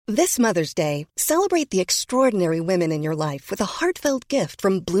This Mother's Day, celebrate the extraordinary women in your life with a heartfelt gift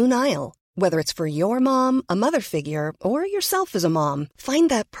from Blue Nile. Whether it's for your mom, a mother figure, or yourself as a mom, find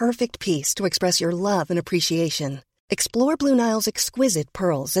that perfect piece to express your love and appreciation. Explore Blue Nile's exquisite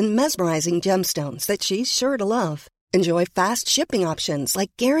pearls and mesmerizing gemstones that she's sure to love. Enjoy fast shipping options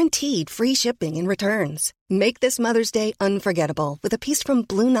like guaranteed free shipping and returns. Make this Mother's Day unforgettable with a piece from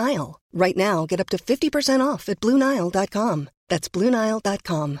Blue Nile. Right now, get up to 50% off at BlueNile.com. That's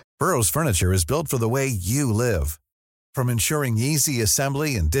BlueNile.com. Burrow's furniture is built for the way you live. From ensuring easy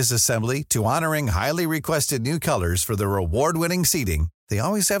assembly and disassembly to honoring highly requested new colors for their award-winning seating, they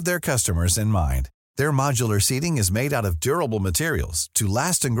always have their customers in mind. Their modular seating is made out of durable materials to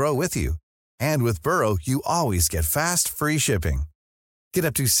last and grow with you. And with Burrow, you always get fast, free shipping. Get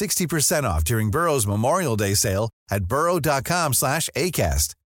up to 60% off during Burrow's Memorial Day sale at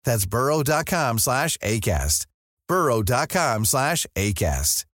burrow.com/ACAST. That's burrow.com/ACAST.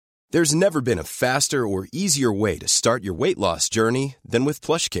 burrow.com/ACAST. There's never been a faster or easier way to start your weight loss journey than with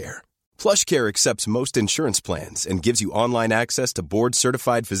PlushCare. PlushCare accepts most insurance plans and gives you online access to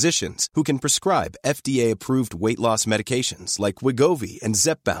board-certified physicians who can prescribe FDA-approved weight loss medications like Wegovy and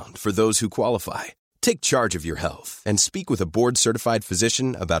Zepbound for those who qualify. Take charge of your health and speak with a board-certified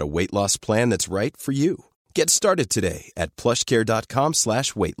physician about a weight loss plan that's right for you. Get started today at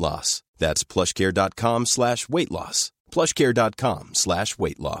plushcare.com/weight loss. That's plushcare.com/weight loss.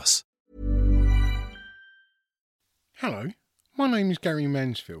 plushcare.com/weight loss. Hello, my name is Gary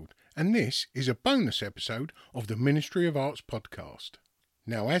Mansfield, and this is a bonus episode of the Ministry of Arts podcast.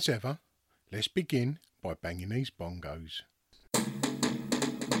 Now, as ever, let's begin by banging these bongos.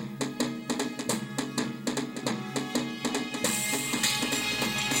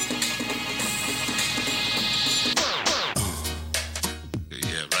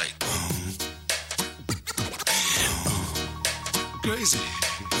 Crazy.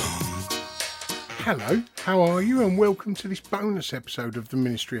 Hello, how are you, and welcome to this bonus episode of the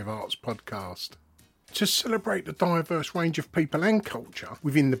Ministry of Arts podcast. To celebrate the diverse range of people and culture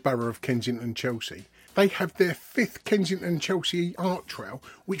within the borough of Kensington Chelsea, they have their 5th Kensington Chelsea Art Trail,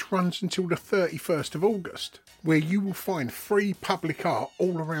 which runs until the 31st of August, where you will find free public art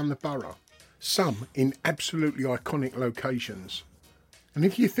all around the borough, some in absolutely iconic locations. And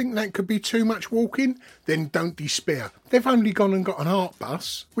if you think that could be too much walking, then don't despair. They've only gone and got an art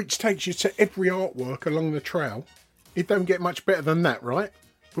bus, which takes you to every artwork along the trail. It don't get much better than that, right?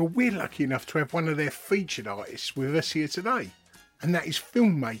 Well, we're lucky enough to have one of their featured artists with us here today. And that is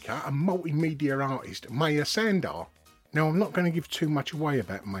filmmaker and multimedia artist, Maya Sandar. Now, I'm not going to give too much away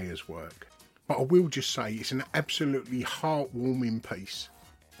about Maya's work, but I will just say it's an absolutely heartwarming piece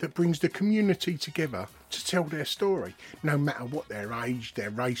that brings the community together to tell their story, no matter what their age,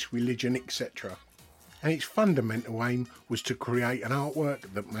 their race, religion, etc. And its fundamental aim was to create an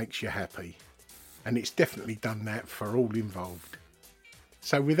artwork that makes you happy. And it's definitely done that for all involved.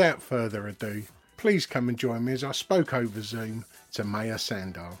 So without further ado, please come and join me as I spoke over Zoom to Maya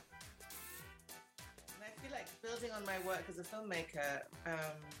Sandar. I feel like building on my work as a filmmaker,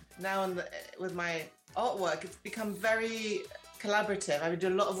 now with my artwork, it's become very collaborative. I do a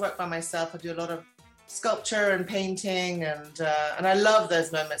lot of work by myself. I do a lot of sculpture and painting, and I love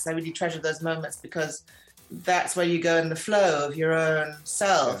those moments. I really treasure those moments because that's where you go in the flow of your own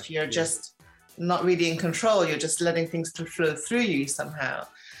self. You're just not really in control. You're just letting things to flow through you somehow.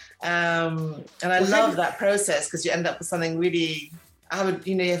 And I love that process because you end up with something really,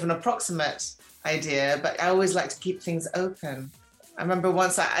 you have an approximate idea, but I always like to keep things open. I remember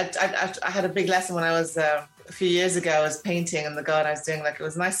once I had a big lesson when I was a few years ago. I was painting in the garden. I was doing it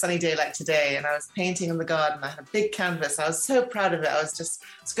was a nice sunny day like today, and I was painting in the garden. I had a big canvas. I was so proud of it. It's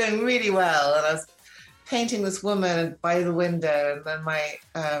going really well, and I was painting this woman by the window, and then my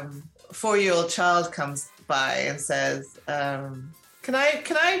 4-year-old child comes by and says, Can I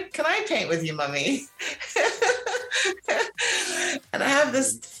paint with you, Mummy? And I have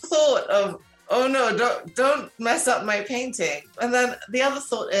this thought of, oh no, don't mess up my painting. And then the other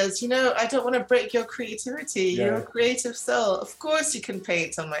thought is, I don't want to break your creativity. Yeah. You're a creative soul. Of course you can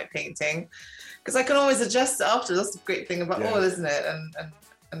paint on my painting, because I can always adjust it after. That's the great thing about oil, isn't it?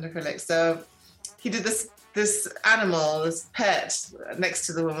 And acrylic. So he did this animal, this pet next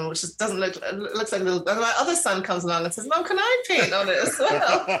to the woman, which just looks like a little. And my other son comes along and says, Mom, can I paint on it as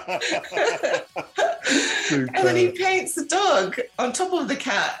well? And then he paints the dog on top of the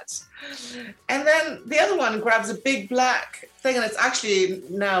cat. And then the other one grabs a big black thing, and it's actually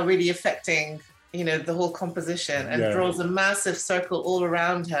now really affecting, the whole composition, and draws a massive circle all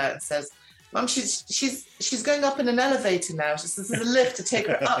around her and says, Mom, she's going up in an elevator now. She says, this is a lift to take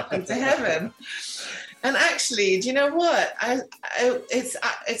her up into heaven. And actually, do you know what?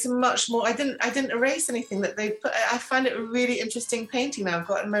 It's a much more. I didn't erase anything that they put. I find it a really interesting painting now. I've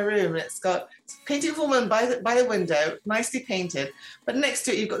got in my room, and it's painted of a woman by the window, nicely painted. But next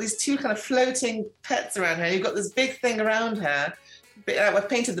to it, you've got these two kind of floating pets around her. You've got this big thing around her. I've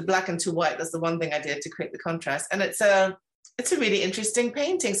painted the black and to white. That's the one thing I did to create the contrast, and it's a really interesting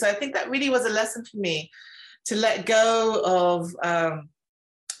painting. So I think that really was a lesson for me to let go of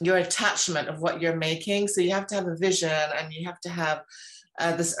your attachment of what you're making. So you have to have a vision, and you have to have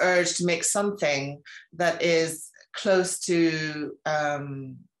this urge to make something that is close to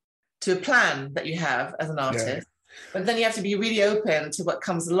a plan that you have as an artist. Yeah. But then you have to be really open to what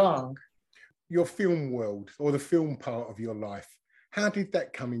comes along. Your film world, or the film part of your life, how did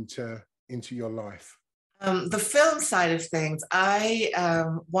that come into your life? The film side of things, I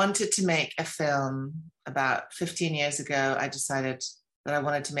wanted to make a film about 15 years ago. I decided that I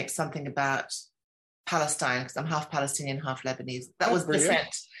wanted to make something about Palestine, because I'm half Palestinian, half Lebanese. That was brilliant.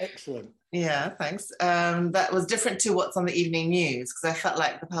 Different. Excellent. Yeah, thanks. That was different to what's on the evening news, because I felt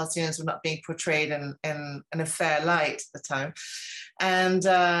like the Palestinians were not being portrayed in a fair light at the time. And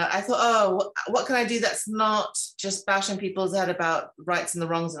I thought, what can I do that's not just bashing people's head about rights and the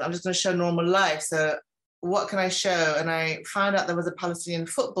wrongs of it? I'm just going to show normal life. So what can I show? And I found out there was a Palestinian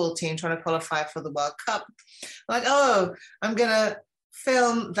football team trying to qualify for the World Cup. I'm like, I'm going to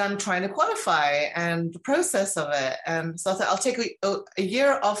film them trying to qualify and the process of it. And so I thought I'll take a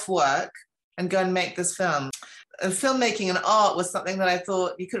year off work and go and make this film. And filmmaking and art was something that I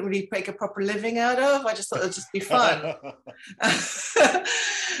thought you couldn't really make a proper living out of. I just thought it would just be fun.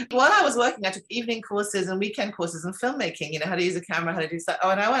 While I was working, I took evening courses and weekend courses in filmmaking, how to use a camera, how to do stuff.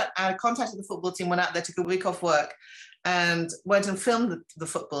 And I contacted the football team, went out there, took a week off work, and went and filmed the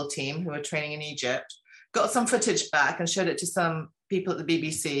football team who were training in Egypt. Got some footage back and showed it to some people at the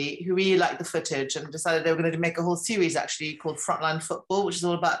BBC who really liked the footage and decided they were going to make a whole series actually called Frontline Football, which is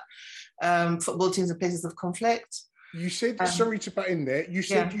all about football teams in places of conflict. You said, sorry to butt in there, you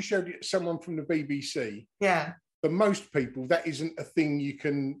said you showed it to someone from the BBC. Yeah. For most people, that isn't a thing you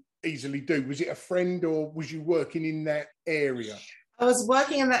can easily do. Was it a friend, or was you working in that area? I was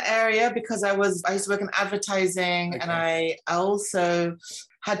working in that area because I used to work in advertising, and I also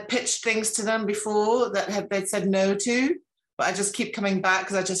had pitched things to them before that they'd said no to, but I just keep coming back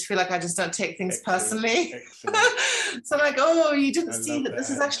because I just feel like I just don't take things personally. So I'm like, you didn't see that this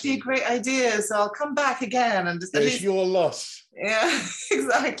is actually a great idea, so I'll come back again. And just it's your loss. Yeah,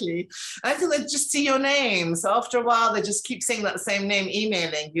 exactly. I think they just see your name. So after a while, they just keep seeing that same name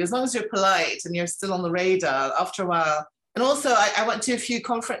emailing you. As long as you're polite and you're still on the radar, after a while. And also, I went to a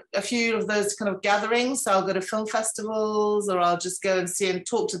few of those kind of gatherings. So I'll go to film festivals, or I'll just go and see and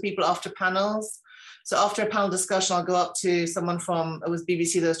talk to people after panels. So after a panel discussion, I'll go up to someone from, it was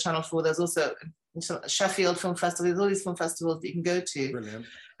BBC, there was Channel 4, there's also Sheffield Film Festival, there's all these film festivals that you can go to. Brilliant.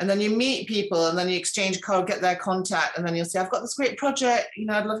 And then you meet people, and then you exchange code, get their contact, and then you'll say, I've got this great project,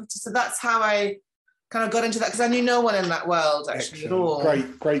 I'd love to. So that's how I kind of got into that, because I knew no one in that world actually at all.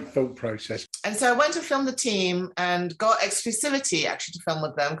 Great thought process. And so I went to film the team and got exclusivity actually to film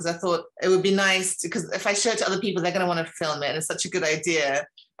with them, because I thought it would be nice, because if I show it to other people, they're going to want to film it, and it's such a good idea.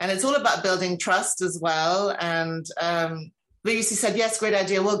 And it's all about building trust as well. And BBC said, yes, great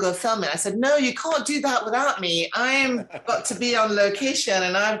idea, we'll go film it. I said, no, you can't do that without me. I've got to be on location,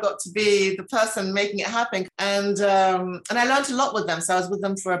 and I've got to be the person making it happen. And I learned a lot with them. So I was with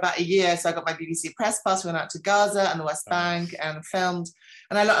them for about a year. So I got my BBC press pass, went out to Gaza and the West Bank and filmed.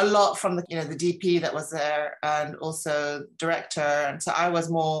 And I learned a lot from the DP that was there, and also director. And so I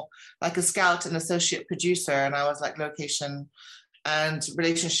was more like a scout and associate producer, and I was like location and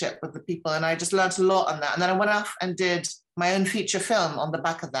relationship with the people. And I just learned a lot on that. And then I went off and did my own feature film on the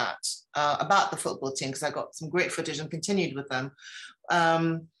back of that about the football team, because I got some great footage and continued with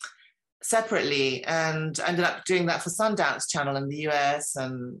them separately, and ended up doing that for Sundance Channel in the US.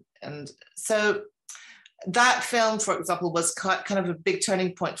 And so that film, for example, was kind of a big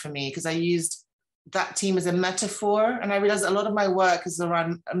turning point for me, because I used that team as a metaphor. And I realized a lot of my work is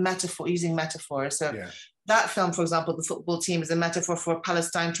around a metaphor, using metaphors. So that film, for example, the football team, is a metaphor for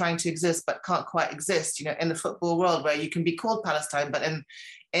Palestine trying to exist but can't quite exist, in the football world, where you can be called Palestine, but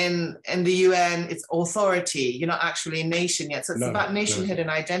in the UN, it's authority. You're not actually a nation yet. So it's about nationhood and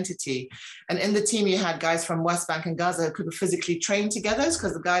identity. And in the team, you had guys from West Bank and Gaza who could physically train together,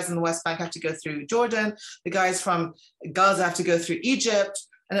 because the guys in the West Bank have to go through Jordan, the guys from Gaza have to go through Egypt.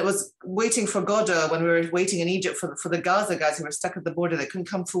 And it was waiting for Godot when we were waiting in Egypt for the Gaza guys who were stuck at the border. They couldn't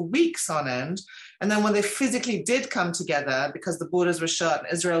come for weeks on end. And then when they physically did come together, because the borders were shut and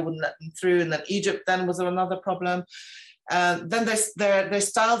Israel wouldn't let them through, and then Egypt then was another problem, Then their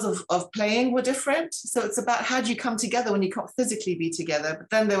styles of playing were different. So it's about how do you come together when you can't physically be together. But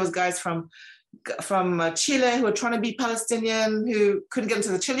then there was guys from Chile who were trying to be Palestinian, who couldn't get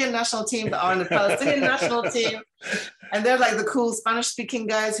into the Chilean national team, but are in the Palestinian national team. And they're like the cool Spanish-speaking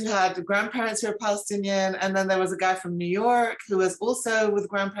guys who had grandparents who were Palestinian. And then there was a guy from New York who was also with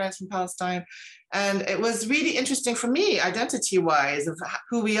grandparents from Palestine. And it was really interesting for me, identity-wise, of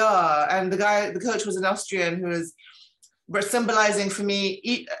who we are. And the coach was an Austrian who was symbolizing for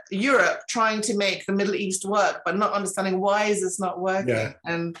me Europe trying to make the Middle East work, but not understanding why is this not working.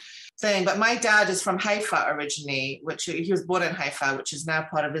 And saying, but my dad is from Haifa originally, which he was born in Haifa, which is now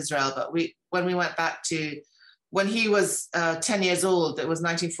part of Israel. But when we went back to when he was 10 years old, it was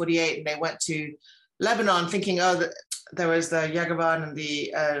 1948, and they went to Lebanon thinking, there was the Yagavan and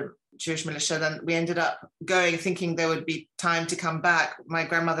the Jewish militia. Then we ended up going thinking there would be time to come back. My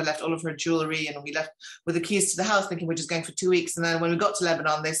grandmother left all of her jewelry, and we left with the keys to the house thinking we're just going for 2 weeks. And then when we got to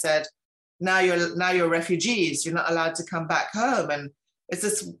Lebanon, they said, now you're refugees. You're not allowed to come back home. And it's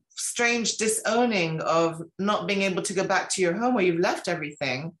this strange disowning of not being able to go back to your home where you've left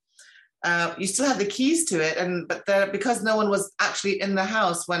everything. You still have the keys to it, but because no one was actually in the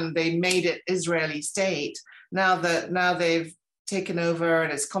house when they made it Israeli state, now they've taken over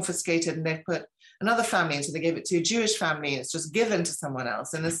and it's confiscated, and they've put another family in, so they gave it to a Jewish family, and it's just given to someone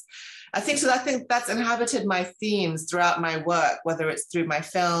else. And I think that's inhabited my themes throughout my work, whether it's through my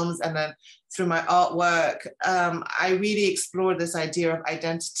films and then through my artwork. I really explored this idea of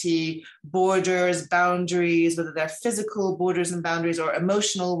identity, borders, boundaries, whether they're physical borders and boundaries or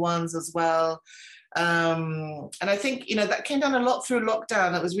emotional ones as well. And I think, that came down a lot through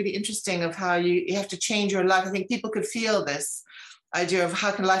lockdown. That was really interesting, of how you have to change your life. I think people could feel this idea of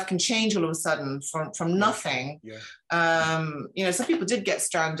how life can change all of a sudden from nothing. Some people did get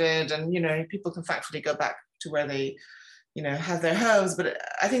stranded, and people can thankfully go back to where they have their homes. But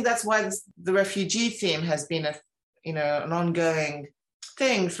I think that's why the refugee theme has been an ongoing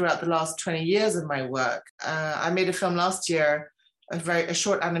thing throughout the last 20 years of my work. I made a film last year, a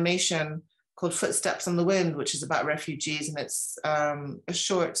short animation called Footsteps on the Wind, which is about refugees. And it's a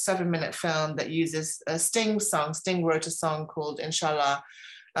short 7-minute film that uses a Sting song. Sting wrote a song called Inshallah,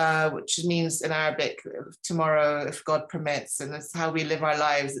 which means in Arabic, tomorrow, if God permits. And it's how we live our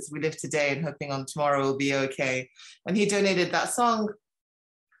lives. We live today and hoping on tomorrow will be okay. And he donated that song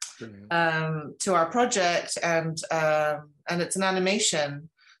to our project. And it's an animation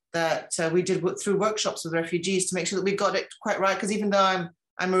that we did through workshops with refugees to make sure that we got it quite right. Because even though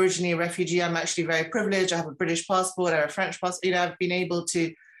I'm originally a refugee, I'm actually very privileged. I have a British passport, I have a French passport. I've been able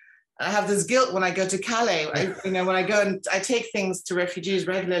to, I have this guilt when I go to Calais. When I go and I take things to refugees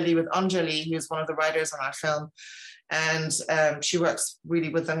regularly with Anjali, who's one of the writers on our film. And she works really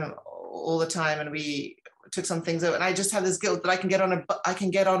with them all the time. And we took some things out. And I just have this guilt that I can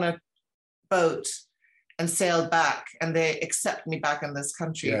get on a boat and sail back, and they accept me back in this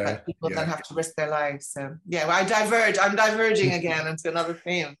country. But people then have to risk their lives. So I'm diverging again into another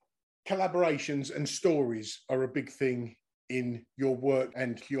theme. Collaborations and stories are a big thing in your work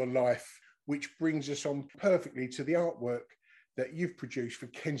and your life, which brings us on perfectly to the artwork that you've produced for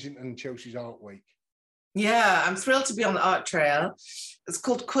Kensington and Chelsea's Art Week. Yeah, I'm thrilled to be on the art trail. It's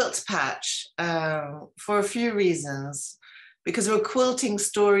called Quilt Patch for a few reasons. Because we're quilting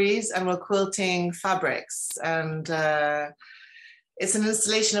stories and we're quilting fabrics, and it's an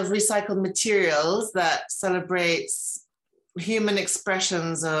installation of recycled materials that celebrates human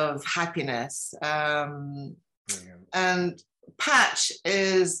expressions of happiness. And patch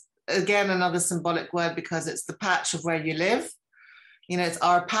is, again, another symbolic word, because it's the patch of where you live. It's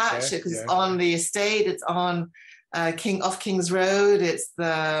our patch, because it's on the estate, it's on off King's Road. It's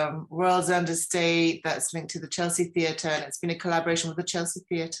the World's End Estate that's linked to the Chelsea Theatre, and it's been a collaboration with the Chelsea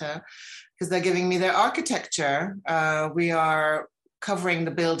Theatre because they're giving me their architecture. We are covering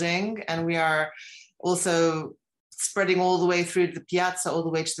the building, and we are also spreading all the way through the piazza, all the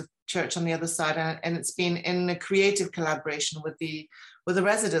way to the church on the other side, and it's been in a creative collaboration with the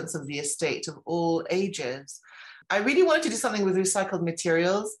residents of the estate of all ages. I really wanted to do something with recycled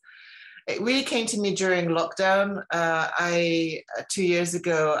materials. It really came to me during lockdown. 2 years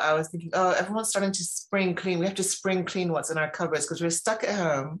ago, I was thinking, everyone's starting to spring clean. We have to spring clean what's in our cupboards because we're stuck at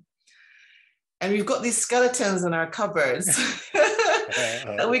home. And we've got these skeletons in our cupboards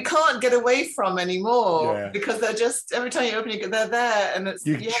that we can't get away from anymore because they're just, every time you open it, they're there. And it's,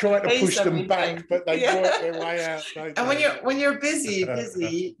 you try to push them back, but they work their way out. And when you're busy,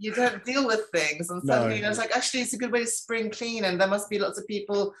 you don't deal with things. And suddenly it's like, actually, it's a good way to spring clean. And there must be lots of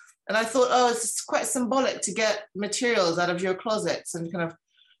people. And I thought, it's quite symbolic to get materials out of your closets and kind of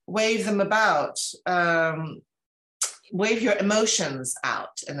wave them about. wave your emotions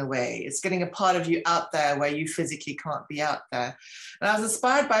out in a way. It's getting a part of you out there where you physically can't be out there. And I was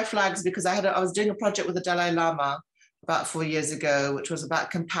inspired by flags because I was doing a project with the Dalai Lama about 4 years ago, which was about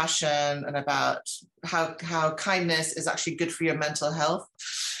compassion and about how kindness is actually good for your mental health.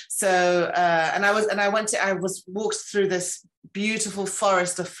 So, I was walked through this beautiful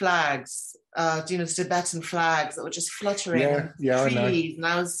forest of flags, Tibetan flags that were just fluttering in trees.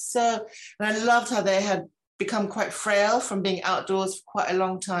 And I loved how they had become quite frail from being outdoors for quite a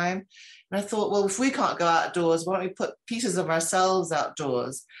long time. And I thought, well, if we can't go outdoors, why don't we put pieces of ourselves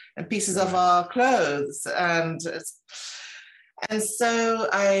outdoors and pieces of our clothes? And so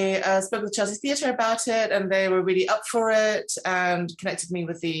I spoke with Chelsea Theatre about it, and they were really up for it and connected me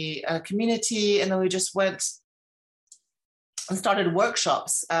with the community. And then we just went and started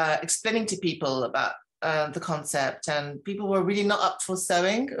workshops explaining to people about the concept. And people were really not up for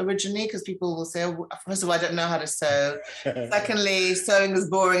sewing originally, because people will say, oh, first of all, I don't know how to sew. Secondly, sewing is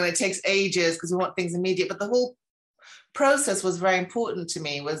boring and it takes ages because we want things immediate. But the whole process was very important to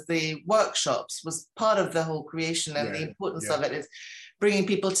me. Was the workshops was part of the whole creation, and the importance of it is bringing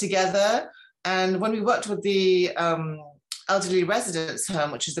people together. And when we worked with the elderly residence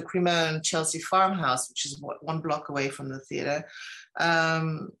home, which is the Cremone Chelsea Farmhouse, which is 1 block away from the theatre,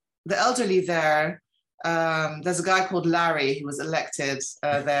 the elderly there, there's a guy called Larry who was elected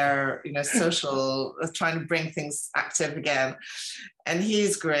their social, trying to bring things active again, and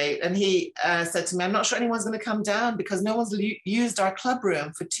he's great. And he said to me, I'm not sure anyone's going to come down because no one's used our club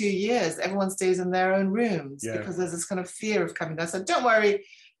room for 2 years. Everyone stays in their own rooms because there's this kind of fear of coming down. So don't worry,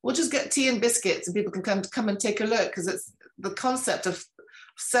 we'll just get tea and biscuits and people can come and take a look, because it's the concept of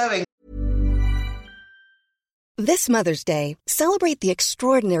sewing. This Mother's Day, celebrate the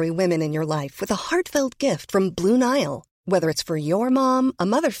extraordinary women in your life with a heartfelt gift from Blue Nile. Whether it's for your mom, a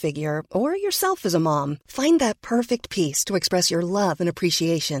mother figure, or yourself as a mom, find that perfect piece to express your love and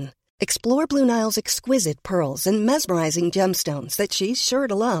appreciation. Explore Blue Nile's exquisite pearls and mesmerizing gemstones that she's sure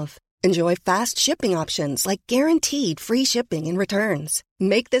to love. Enjoy fast shipping options like guaranteed free shipping and returns.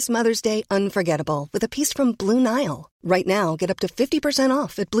 Make this Mother's Day unforgettable with a piece from Blue Nile. Right now, get up to 50%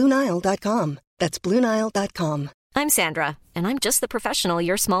 off at BlueNile.com. That's BlueNile.com. I'm Sandra, and I'm just the professional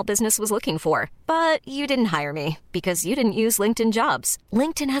your small business was looking for. But you didn't hire me because you didn't use LinkedIn Jobs.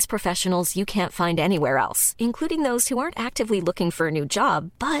 LinkedIn has professionals you can't find anywhere else, including those who aren't actively looking for a new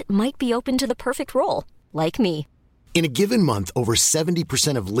job, but might be open to the perfect role, like me. In a given month, over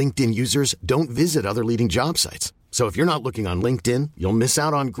 70% of LinkedIn users don't visit other leading job sites. So if you're not looking on LinkedIn, you'll miss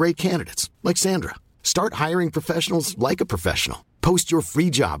out on great candidates like Sandra. Start hiring professionals like a professional. Post your free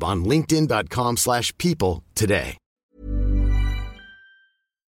job on linkedin.com/people today.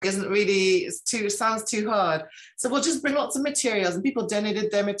 Sounds too hard. So we'll just bring lots of materials, and people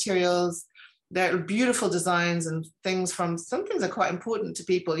donated their materials. They're beautiful designs and things from, some things are quite important to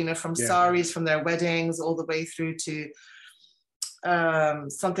people, from saris from their weddings all the way through to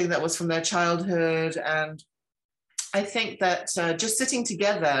something that was from their childhood. And I think that just sitting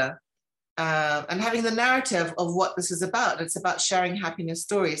together and having the narrative of what this is about, it's about sharing happiness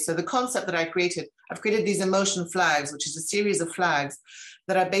stories. So the concept that I've created these emotion flags, which is a series of flags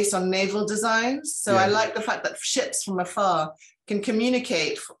that are based on naval designs. So I like the fact that ships from afar can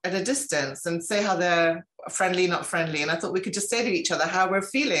communicate at a distance and say how they're friendly, not friendly. And I thought we could just say to each other how we're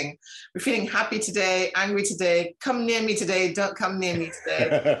feeling. We're feeling happy today, angry today, come near me today, don't come near me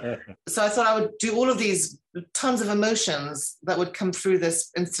today. So I thought I would do all of these tons of emotions that would come through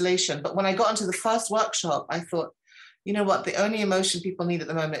this installation. But when I got into the first workshop, I thought, you know what, the only emotion people need at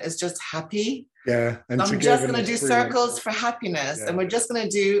the moment is just happy. Yeah. And I'm just going to do circles for happiness. And we're just going to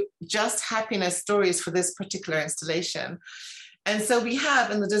do just happiness stories for this particular installation. And so we have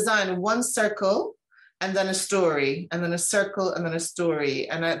in the design 1 circle and then a story, and then a circle and then a story.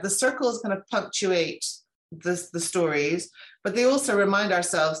 And the circles kind of punctuate the stories, but they also remind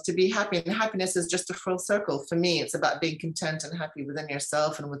ourselves to be happy. And happiness is just a full circle. For me, it's about being content and happy within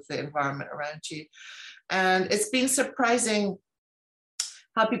yourself and with the environment around you. And it's been surprising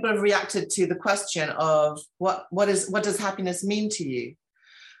how people have reacted to the question of what does happiness mean to you?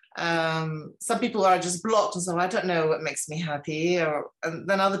 Some people are just blocked and say, I don't know what makes me happy. And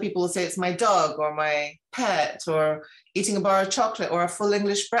then other people will say it's my dog or my pet or eating a bar of chocolate or a full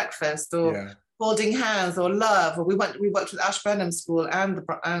English breakfast or holding hands or love. Or we worked with Ashburnham School and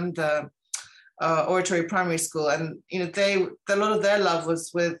the Oratory Primary School, and a lot of their love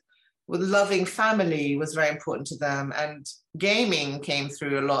was with loving family was very important to them. And gaming came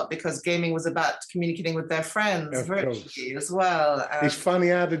through a lot because gaming was about communicating with their friends virtually as well. It's funny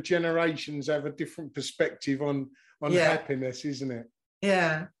how the generations have a different perspective on happiness, isn't it?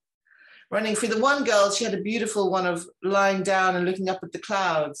 Yeah. running free. The one girl, she had a beautiful one of lying down and looking up at the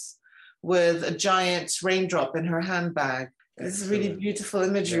clouds with a giant raindrop in her handbag. This is really beautiful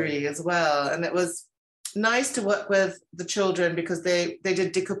imagery as well. And it was nice to work with the children because they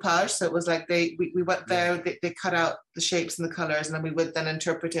did decoupage. So it was like we went there, they cut out the shapes and the colors, and then we would then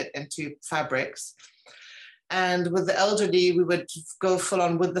interpret it into fabrics. And with the elderly, we would go full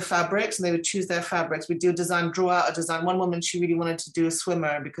on with the fabrics, and they would choose their fabrics. We'd do a design, draw out a design. One woman, she really wanted to do a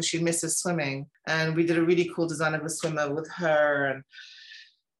swimmer because she misses swimming. And we did a really cool design of a swimmer with her.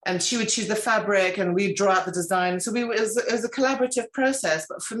 And she would choose the fabric and we'd draw out the design. So it was a collaborative process.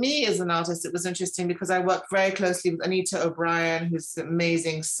 But for me as an artist, it was interesting because I worked very closely with Anita O'Brien, who's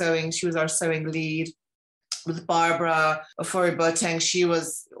amazing sewing. She was our sewing lead. With Barbara Ofori-Boateng, she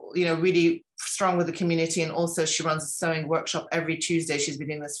was, really strong with the community, and also she runs a sewing workshop every Tuesday. She's been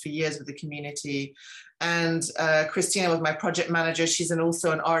doing this for years with the community. And Christina was my project manager. She's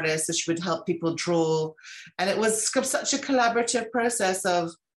also an artist, so she would help people draw. And it was such a collaborative process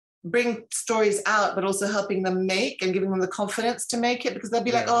of bring stories out, but also helping them make and giving them the confidence to make it, because they'll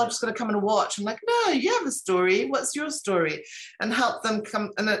be like, oh, I'm just going to come and watch. I'm like, no, you have a story. What's your story? And help them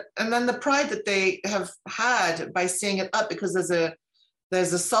come. And then the pride that they have had by seeing it up, because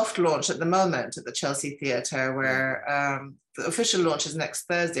there's a soft launch at the moment at the Chelsea Theatre where the official launch is next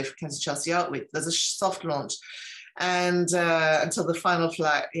Thursday for Kensington Chelsea Art Week. There's a soft launch. And until the final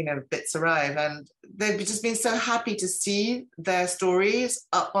bits arrive, and they've just been so happy to see their stories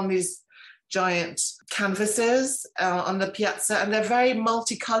up on these giant canvases on the piazza, and they're very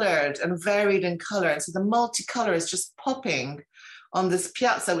multicolored and varied in color. And so the multicolor is just popping on this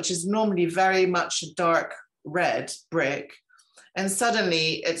piazza, which is normally very much dark red brick, and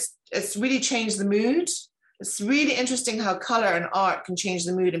suddenly it's really changed the mood. It's really interesting how color and art can change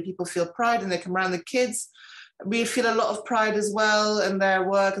the mood, and people feel pride, and they come around. The kids, we feel a lot of pride as well in their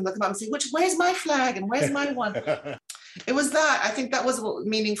work, and they'll come up and say, where's my flag and where's my one? It was that. I think that was what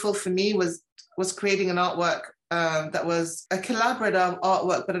meaningful for me was creating an artwork that was a collaborative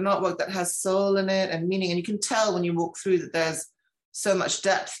artwork, but an artwork that has soul in it and meaning. And you can tell when you walk through that there's so much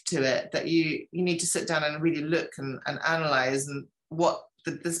depth to it that you need to sit down and really look and analyze and what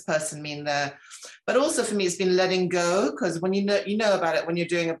did this person mean there. But also for me, it's been letting go, because when you know about it, when you're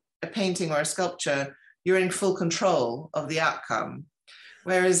doing a painting or a sculpture, you're in full control of the outcome.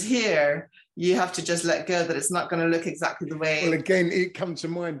 Whereas here, you have to just let go that it's not going to look exactly the way. Well, again, it comes to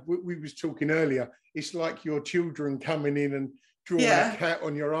mind, we was talking earlier, it's like your children coming in and drawing a cat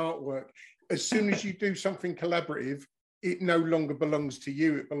on your artwork. As soon as you do something collaborative, it no longer belongs to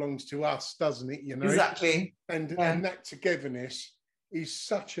you, it belongs to us, doesn't it? Exactly. And that togetherness is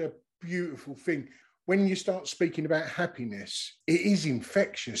such a beautiful thing. When you start speaking about happiness, it is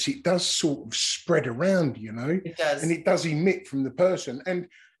infectious. It does sort of spread around, It does. And it does emit from the person.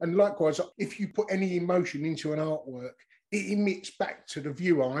 And likewise, if you put any emotion into an artwork, it emits back to the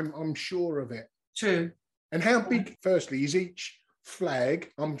viewer. I'm sure of it. True. And how big, firstly, is each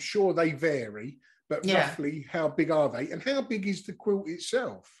flag? I'm sure they vary, but roughly how big are they? And how big is the quilt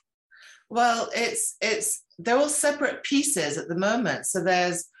itself? Well, they're all separate pieces at the moment. So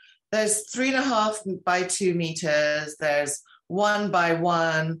there's 3.5 by 2 meters, there's 1 by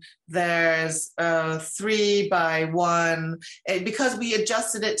 1, there's 3 by 1, because we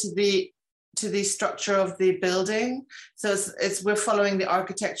adjusted it to the structure of the building. So we're following the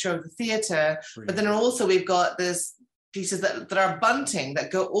architecture of the theatre. Brilliant. But then also we've got this pieces that are bunting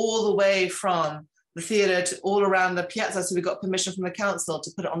that go all the way from the theatre to all around the piazza. So we got permission from the council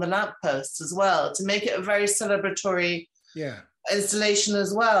to put it on the lampposts as well, to make it a very celebratory installation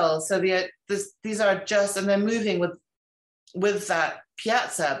as well. So these are just, and they're moving with that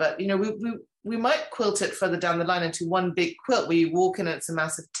piazza. But we might quilt it further down the line into one big quilt where you walk in and it's a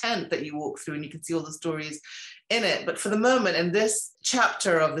massive tent that you walk through and you can see all the stories in it. But for the moment, in this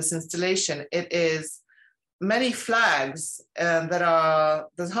chapter of this installation, it is many flags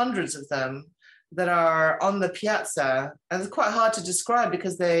there's hundreds of them that are on the piazza, and it's quite hard to describe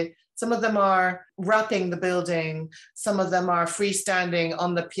because some of them are wrapping the building, some of them are freestanding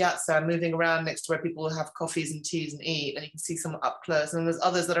on the piazza, moving around next to where people will have coffees and teas and eat, and you can see some up close. And there's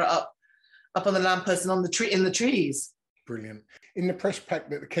others that are up on the lamppost and on the tree in the trees. Brilliant. In the press pack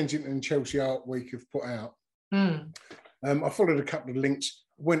that the Kensington and Chelsea Art Week have put out, I followed a couple of links,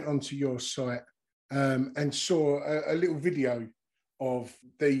 went onto your site, and saw a little video of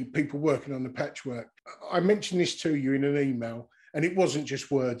the people working on the patchwork. I mentioned this to you in an email, and it wasn't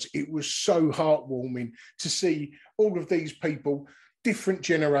just words. It was so heartwarming to see all of these people different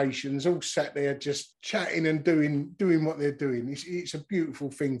generations all sat there just chatting and doing what they're doing. It's a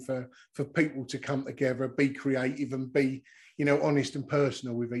beautiful thing for people to come together, be creative and be, honest and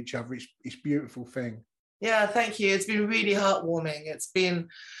personal with each other. It's a beautiful thing. Yeah, thank you. It's been really heartwarming. It's been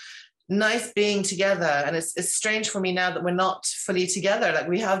nice being together, and it's strange for me now that we're not fully together like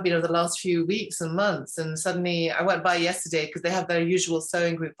we have been over the last few weeks and months. And suddenly I went by yesterday because they have their usual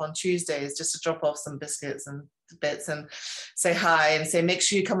sewing group on Tuesdays, just to drop off some biscuits and bits and say hi and say make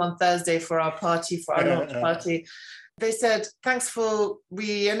sure you come on Thursday for our party, for our launch party. They said, thanks for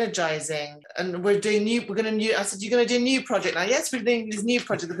re-energizing, and I said, you're going to do a new project now? Yes, we're doing this new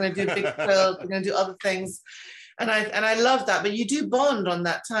project. We're going to do a big quilt. We're going to do other things. And I love that, but you do bond on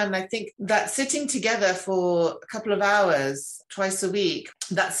that time. And I think that sitting together for a couple of hours twice a week,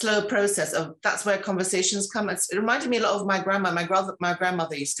 that slow process that's where conversations come. It reminded me a lot of my grandma. My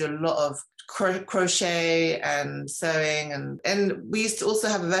grandmother used to do a lot of crochet and sewing, and we used to also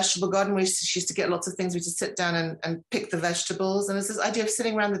have a vegetable garden. She used to get lots of things. We used to sit down and pick the vegetables. And it's this idea of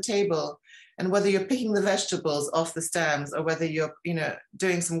sitting around the table, and whether you're picking the vegetables off the stems or whether you're,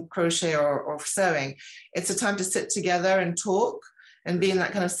 doing some crochet or sewing, it's a time to sit together and talk and be in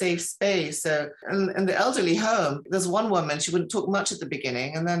that kind of safe space. So in the elderly home, there's one woman, she wouldn't talk much at the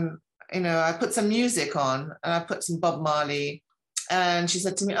beginning. And then, I put some music on and I put some Bob Marley. And she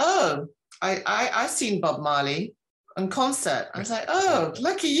said to me, oh, I've seen Bob Marley in concert. I was like, oh,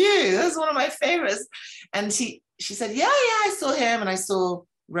 lucky you. That's one of my favorites. And she said, yeah, I saw him, and I saw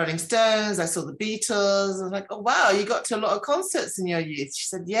Rolling Stones, I saw the Beatles. I was like, oh, wow, you got to a lot of concerts in your youth. She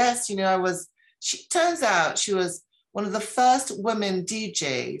said, yes, turns out she was one of the first women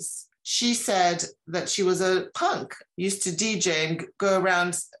DJs. She said that she was a punk, used to DJ and go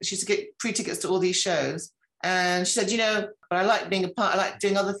around. She used to get free tickets to all these shows. And she said, but I like being a punk, I like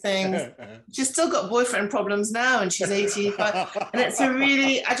doing other things. She's still got boyfriend problems now, and she's 85. And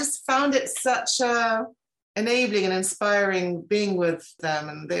I just found it such a enabling and inspiring being with them,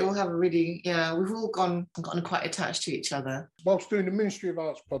 and they all have a really, we've all gotten quite attached to each other. Whilst doing the Ministry of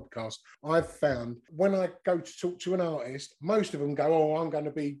Arts podcast, I've found when I go to talk to an artist, most of them go, oh, I'm going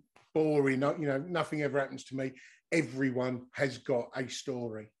to be boring, nothing ever happens to me. Everyone has got a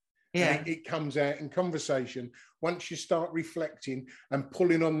story. Yeah, it comes out in conversation. Once you start reflecting and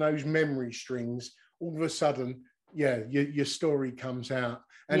pulling on those memory strings, all of a sudden, your story comes out.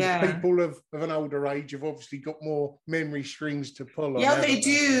 And people of an older age have obviously got more memory strings to pull on. Yeah, they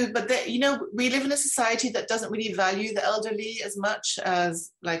do. But, we live in a society that doesn't really value the elderly as much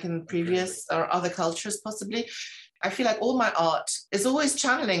as like in previous or other cultures possibly. I feel like all my art is always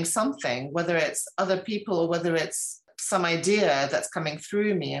channeling something, whether it's other people or whether it's some idea that's coming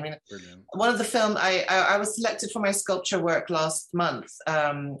through me. I mean, brilliant. One of the film, I was selected for my sculpture work last month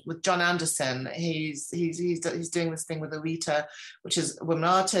with John Anderson. He's doing this thing with Awita, which is women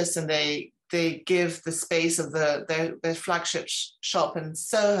artists, and they give the space of their flagship shop in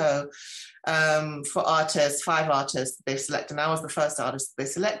Soho for artists, 5 artists they selected. And I was the first artist they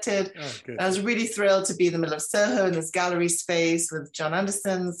selected. Oh, good. I was really thrilled to be in the middle of Soho in this gallery space with John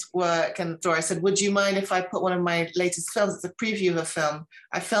Anderson's work. And so I said, would you mind if I put one of my latest films? It's a preview of a film.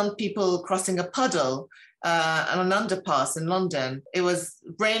 I filmed people crossing a puddle on an underpass in London. It was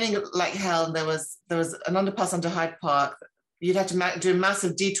raining like hell, and there was an underpass under Hyde Park. You'd have to do a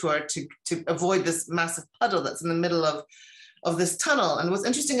massive detour to avoid this massive puddle that's in the middle of this tunnel. And what's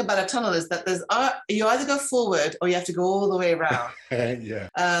interesting about a tunnel is that you either go forward or you have to go all the way around.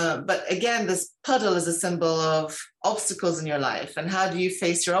 But again, this puddle is a symbol of obstacles in your life. And how do you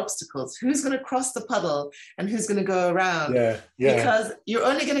face your obstacles? Who's going to cross the puddle and who's going to go around? Because you're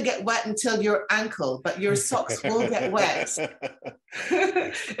only going to get wet until your ankle, but your socks will get wet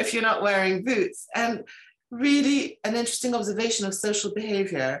if you're not wearing boots. And really an interesting observation of social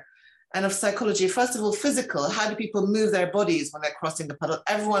behavior and of psychology. First of all, physical. How do people move their bodies when they're crossing the puddle?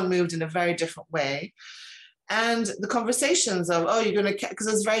 Everyone moved in a very different way. And the conversations of, oh, you're going to, because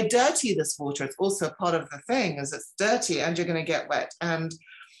it's very dirty, this water. It's also part of the thing, is it's dirty and you're going to get wet. And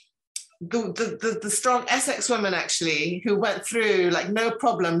the strong Essex women, actually, who went through, like, no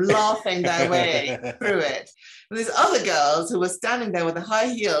problem, laughing their way through it. And these other girls who were standing there with the high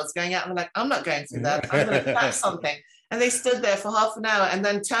heels going out and were like, I'm not going through that. I'm going to catch something. And they stood there for half an hour and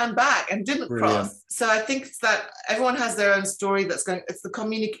then turned back and didn't cross. So I think it's that everyone has their own story that's going,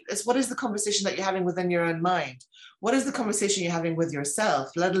 it's what is the conversation that you're having within your own mind? What is the conversation you're having with yourself,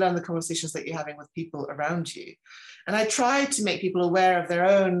 let alone the conversations that you're having with people around you? And I try to make people aware of their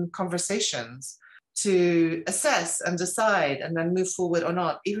own conversations to assess and decide and then move forward or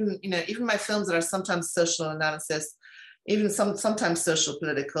not. Even my films that are sometimes social analysis, even sometimes social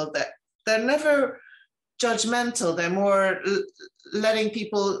political, that they're never judgmental. They're more letting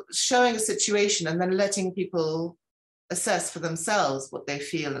people, showing a situation and then letting people assess for themselves what they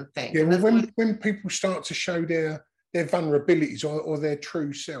feel and think. Yeah, well, when people start to show their vulnerabilities or their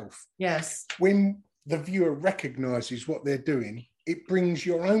true self, yes, when the viewer recognises what they're doing, it brings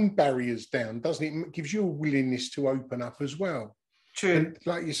your own barriers down, doesn't it? It gives you a willingness to open up as well. True. And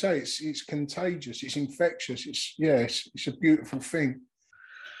like you say, it's contagious, it's infectious, it's a beautiful thing.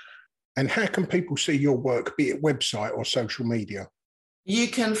 And how can people see your work, be it website or social media? You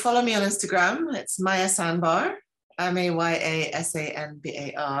can follow me on Instagram. It's Maya Sanbar,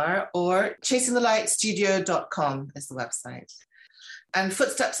 MayaSanbar, or chasingthelightstudio.com is the website. And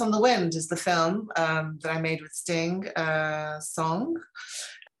Footsteps on the Wind is the film that I made with Sting, song.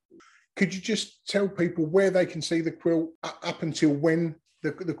 Could you just tell people where they can see the quilt up until when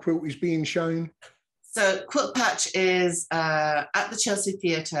the quilt is being shown? So Quilt Patch is at the Chelsea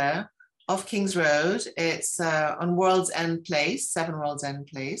Theatre off King's Road. It's on World's End Place, 7 World's End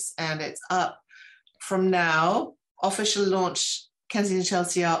Place, and it's up from now. Official launch Kensington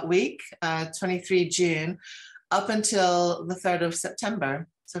Chelsea Art Week, 23 June, up until the 3rd of September.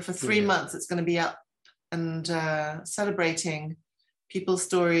 So for 3 months, it's going to be up and celebrating people's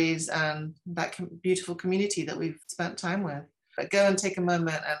stories and that beautiful community that we've spent time with. But go and take a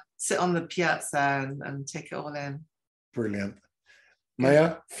moment and sit on the piazza and take it all in. Brilliant.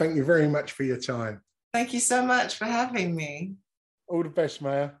 Maya, thank you very much for your time. Thank you so much for having me. All the best,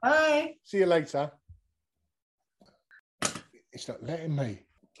 Maya. Bye. See you later. It's not letting me.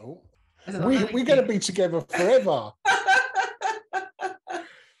 Oh, we're going to be together forever.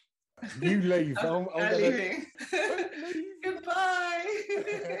 You leave. I'm leaving. Goodbye.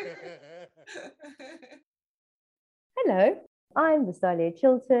 Hello, I'm Visalia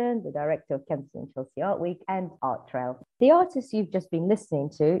Chilton, the director of Kensington Chelsea Art Week and Art Trail. The artist you've just been listening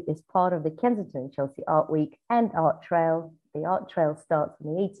to is part of the Kensington Chelsea Art Week and Art Trail. The Art Trail starts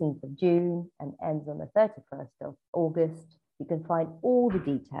on the 18th of June and ends on the 31st of August. You can find all the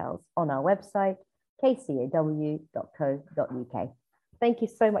details on our website, kcaw.co.uk. Thank you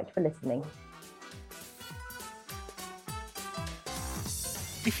so much for listening.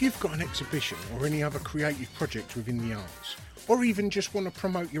 If you've got an exhibition or any other creative project within the arts, or even just want to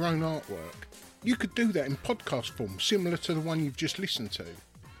promote your own artwork, you could do that in podcast form, similar to the one you've just listened to.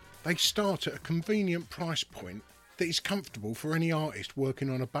 They start at a convenient price point that is comfortable for any artist working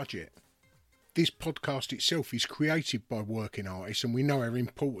on a budget. This podcast itself is created by working artists, and we know how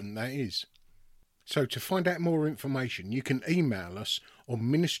important that is. So to find out more information, you can email us on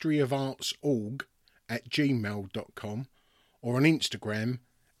ministryofartsorg@gmail.com or on Instagram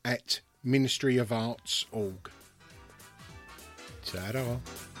 @ministryofartsorg. Ta-da!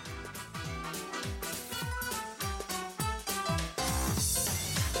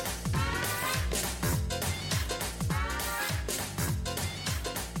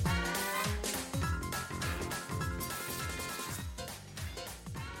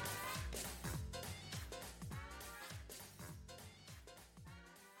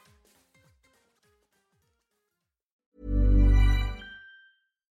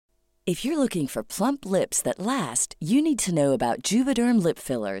 If you're looking for plump lips that last, you need to know about Juvederm lip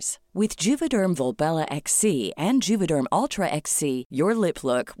fillers. With Juvederm Volbella XC and Juvederm Ultra XC, your lip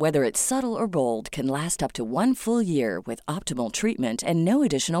look, whether it's subtle or bold, can last up to 1 full year with optimal treatment and no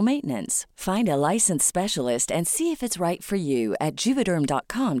additional maintenance. Find a licensed specialist and see if it's right for you at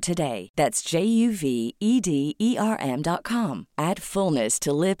Juvederm.com today. That's JUVEDERM.com. Add fullness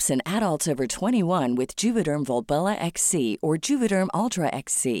to lips in adults over 21 with Juvederm Volbella XC or Juvederm Ultra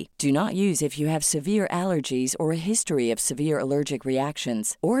XC. Do not use if you have severe allergies or a history of severe allergic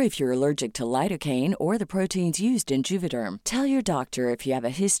reactions, or if you're allergic to lidocaine or the proteins used in Juvederm. Tell your doctor if you have a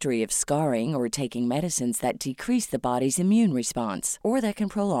history of scarring or taking medicines that decrease the body's immune response or that can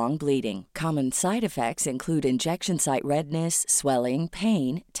prolong bleeding. Common side effects include injection site redness, swelling,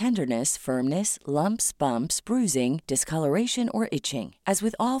 pain, tenderness, firmness, lumps, bumps, bruising, discoloration, or itching. As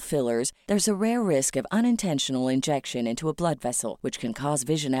with all fillers, there's a rare risk of unintentional injection into a blood vessel, which can cause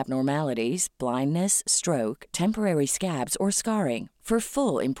vision abnormalities, blindness, stroke, temporary scabs, or scarring. For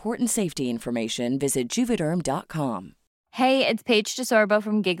full, important safety information, visit Juvederm.com. Hey, it's Paige DeSorbo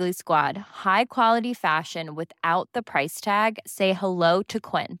from Giggly Squad. High quality fashion without the price tag. Say hello to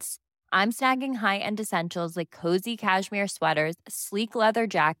Quince. I'm snagging high-end essentials like cozy cashmere sweaters, sleek leather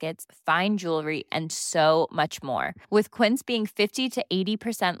jackets, fine jewelry, and so much more. With Quince being 50 to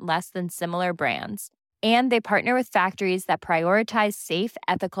 80% less than similar brands. And they partner with factories that prioritize safe,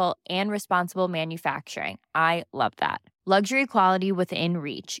 ethical, and responsible manufacturing. I love that. Luxury quality within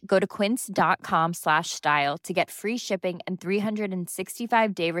reach. Go to quince.com/style to get free shipping and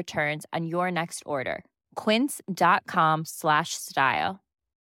 365-day returns on your next order. quince.com/style.